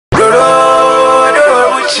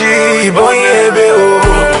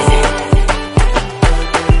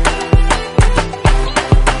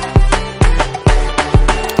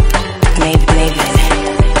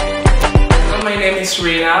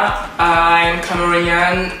am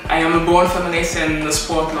Cameroonian. I am a born feminist and a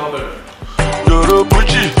sport lover.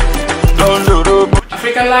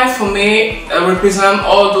 African life for me represents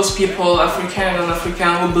all those people, African and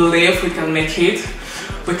non-African, who believe we can make it.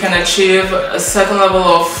 We can achieve a certain level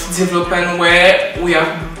of development where we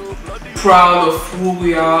are proud of who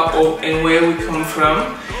we are and where we come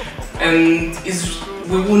from. And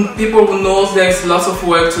people who know there's lots of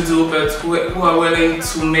work to do, but who are willing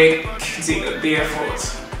to make the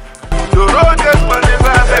effort.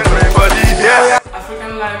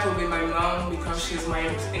 African life will be my mom because she's my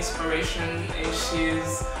inspiration, and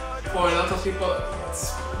she's, for a lot of people,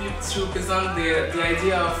 she represents the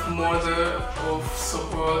idea of mother, of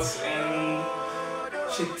support, and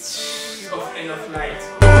of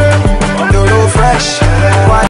light.